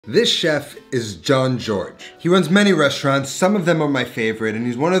This chef is John George. He runs many restaurants, some of them are my favorite, and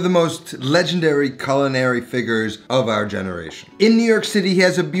he's one of the most legendary culinary figures of our generation. In New York City, he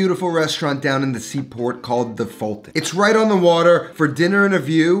has a beautiful restaurant down in the Seaport called The Fulton. It's right on the water. For dinner and a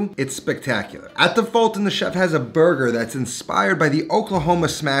view, it's spectacular. At The Fulton, the chef has a burger that's inspired by the Oklahoma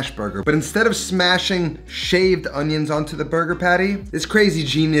smash burger, but instead of smashing shaved onions onto the burger patty, this crazy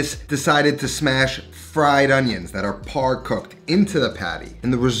genius decided to smash fried onions that are par cooked into the patty,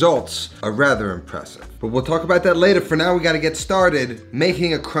 and the results are rather impressive. But we'll talk about that later. For now, we gotta get started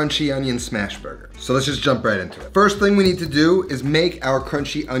making a crunchy onion smash burger. So let's just jump right into it. First thing we need to do is make our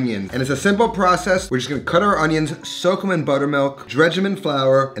crunchy onions. And it's a simple process. We're just gonna cut our onions, soak them in buttermilk, dredge them in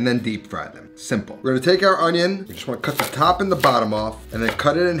flour, and then deep fry them. Simple. We're gonna take our onion, we just wanna cut the top and the bottom off, and then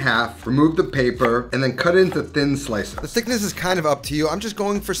cut it in half, remove the paper, and then cut it into thin slices. The thickness is kind of up to you. I'm just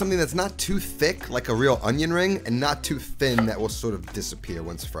going for something that's not too thick, like a real onion ring, and not too thin that will sort of disappear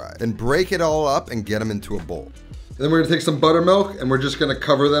once fried. Then break it all up and get them into a bowl. Then we're gonna take some buttermilk, and we're just gonna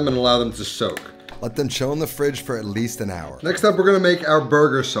cover them and allow them to soak. Let them chill in the fridge for at least an hour. Next up, we're gonna make our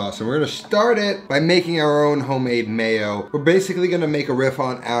burger sauce, and we're gonna start it by making our own homemade mayo. We're basically gonna make a riff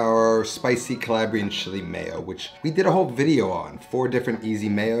on our spicy Calabrian chili mayo, which we did a whole video on, 4 different easy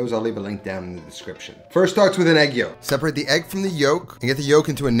mayos. I'll leave a link down in the description. First starts with an egg yolk. Separate the egg from the yolk and get the yolk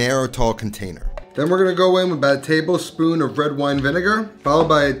into a narrow, tall container. Then we're gonna go in with about a tablespoon of red wine vinegar, followed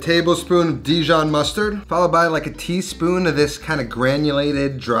by a tablespoon of Dijon mustard, followed by like a teaspoon of this kind of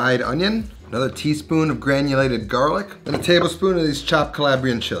granulated dried onion, another teaspoon of granulated garlic, and a tablespoon of these chopped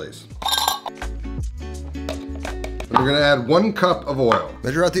Calabrian chilies. And we're gonna add 1 cup of oil.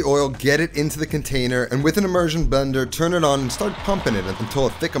 Measure out the oil, get it into the container, and with an immersion blender, turn it on and start pumping it until a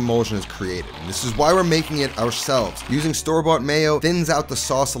thick emulsion is created. And this is why we're making it ourselves. Using store-bought mayo thins out the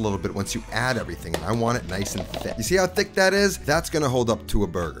sauce a little bit once you add everything, and I want it nice and thick. You see how thick that is? That's gonna hold up to a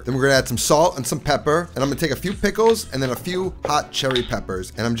burger. Then we're gonna add some salt and some pepper, and I'm gonna take a few pickles and then a few hot cherry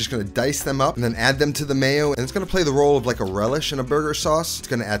peppers, and I'm just gonna dice them up and then add them to the mayo, and it's gonna play the role of like a relish in a burger sauce. It's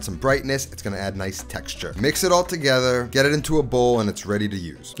gonna add some brightness, it's gonna add nice texture. Mix it all together, get it into a bowl, and it's ready to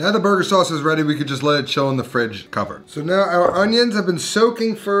use. Now the burger sauce is ready, we could just let it chill in the fridge cover. So now our onions have been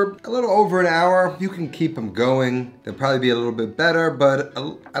soaking for a little over an hour. You can keep them going. They'll probably be a little bit better, but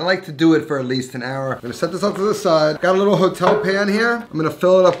I like to do it for at least an hour. I'm gonna set this up to the side. Got a little hotel pan here. I'm gonna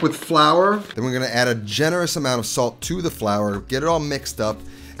fill it up with flour. Then we're gonna add a generous amount of salt to the flour, get it all mixed up,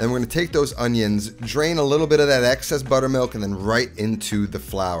 and we're gonna take those onions, drain a little bit of that excess buttermilk, and then right into the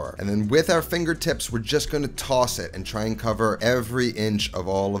flour. And then with our fingertips, we're just gonna toss it and try and cover every inch of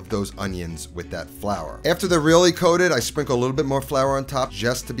all of those onions with that flour. After they're really coated, I sprinkle a little bit more flour on top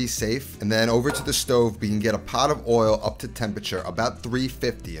just to be safe. And then over to the stove, we can get a pot of oil up to temperature, about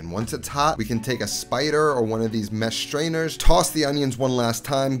 350. And once it's hot, we can take a spider or one of these mesh strainers, toss the onions one last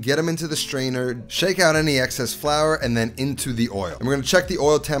time, get them into the strainer, shake out any excess flour, and then into the oil. And we're gonna check the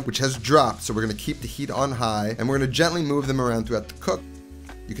oil temp, which has dropped, so we're gonna keep the heat on high, and we're gonna gently move them around throughout the cook.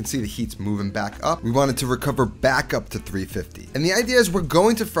 You can see the heat's moving back up. We want it to recover back up to 350. And the idea is we're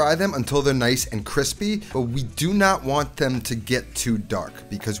going to fry them until they're nice and crispy, but we do not want them to get too dark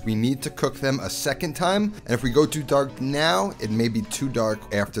because we need to cook them a second time. And if we go too dark now, it may be too dark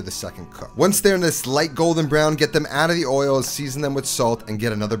after the second cook. Once they're in this light golden brown, get them out of the oil, season them with salt, and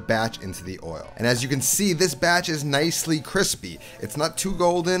get another batch into the oil. And as you can see, this batch is nicely crispy. It's not too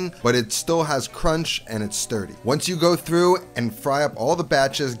golden, but it still has crunch and it's sturdy. Once you go through and fry up all the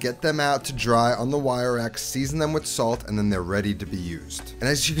batches, get them out to dry on the wire rack, season them with salt, and then they're ready to be used. And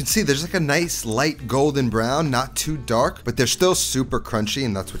as you can see, there's like a nice light golden brown, not too dark, but they're still super crunchy,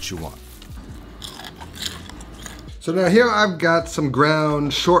 and that's what you want. So now here I've got some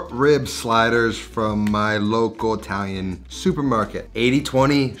ground short rib sliders from my local Italian supermarket.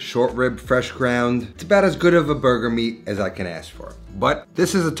 80/20 short rib fresh ground. It's about as good of a burger meat as I can ask for. But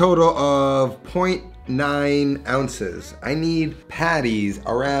this is a total of 0.9 ounces. I need patties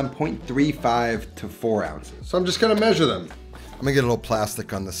around 0.35 to 4 ounces. So I'm just gonna measure them. I'm gonna get a little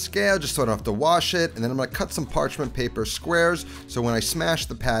plastic on the scale just so I don't have to wash it, and then I'm gonna cut some parchment paper squares so when I smash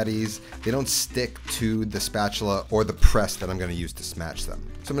the patties, they don't stick to the spatula or the press that I'm gonna use to smash them.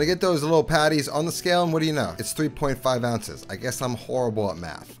 So I'm gonna get those little patties on the scale, and what do you know? It's 3.5 ounces. I guess I'm horrible at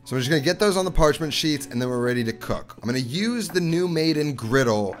math. So I'm just gonna get those on the parchment sheets, and then we're ready to cook. I'm gonna use the new made-in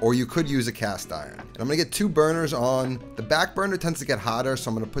griddle, or you could use a cast iron. And I'm gonna get 2 burners on. The back burner tends to get hotter, so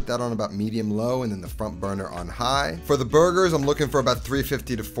I'm gonna put that on about medium-low, and then the front burner on high. For the burgers, I'm looking for about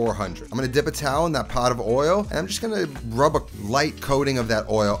 350 to 400. I'm gonna dip a towel in that pot of oil, and I'm just gonna rub a light coating of that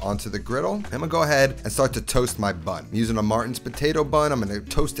oil onto the griddle. I'm gonna go ahead and start to toast my bun. I'm using a Martin's potato bun. I'm gonna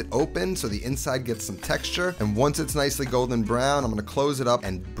toast it open so the inside gets some texture. And once it's nicely golden brown, I'm gonna close it up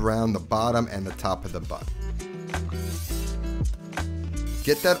and brown the bottom and the top of the bun.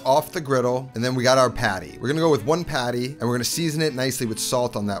 Get that off the griddle, and then we got our patty. We're gonna go with one patty, and we're gonna season it nicely with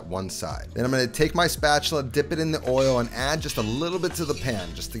salt on that one side. Then I'm gonna take my spatula, dip it in the oil, and add just a little bit to the pan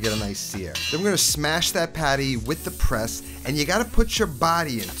just to get a nice sear. Then we're gonna smash that patty with the press, and you gotta put your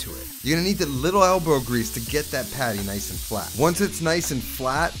body into it. You're gonna need the little elbow grease to get that patty nice and flat. Once it's nice and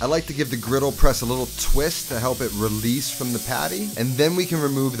flat, I like to give the griddle press a little twist to help it release from the patty, and then we can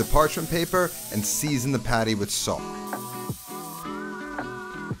remove the parchment paper and season the patty with salt.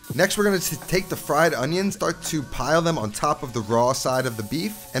 Next, we're going to take the fried onions, start to pile them on top of the raw side of the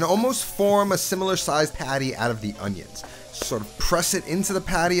beef, and almost form a similar sized patty out of the onions. Sort of press it into the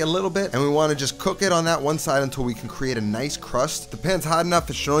patty a little bit, and we want to just cook it on that one side until we can create a nice crust. The pan's hot enough,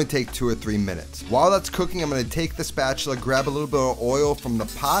 it should only take 2 or 3 minutes. While that's cooking, I'm going to take the spatula, grab a little bit of oil from the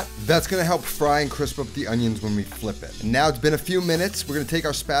pot. That's going to help fry and crisp up the onions when we flip it. And now it's been a few minutes. We're going to take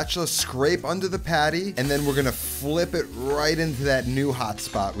our spatula, scrape under the patty, and then we're going to flip it right into that new hot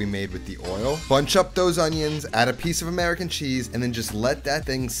spot we made with the oil. Bunch up those onions, add a piece of American cheese, and then just let that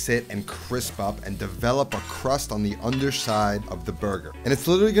thing sit and crisp up and develop a crust on the underside of the burger. And it's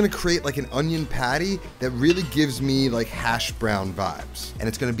literally gonna create like an onion patty that really gives me like hash brown vibes. And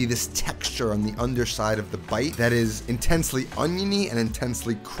it's gonna be this texture on the underside of the bite that is intensely oniony and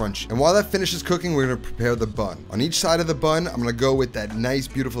intensely crunchy. And while that finishes cooking, we're gonna prepare the bun. On each side of the bun, I'm gonna go with that nice,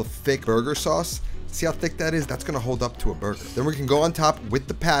 beautiful, thick burger sauce. See how thick that is? That's gonna hold up to a burger. Then we can go on top with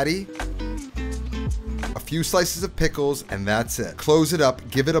the patty, a few slices of pickles, and that's it. Close it up,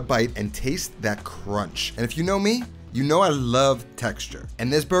 give it a bite, and taste that crunch. And if you know me, you know I love texture.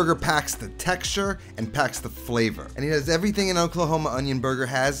 And this burger packs the texture and packs the flavor. And it has everything an Oklahoma onion burger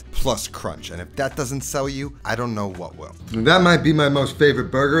has, plus crunch. And if that doesn't sell you, I don't know what will. That might be my most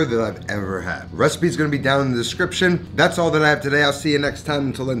favorite burger that I've ever had. Recipe's gonna be down in the description. That's all that I have today. I'll see you next time.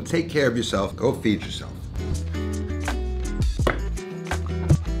 Until then, take care of yourself. Go feed yourself.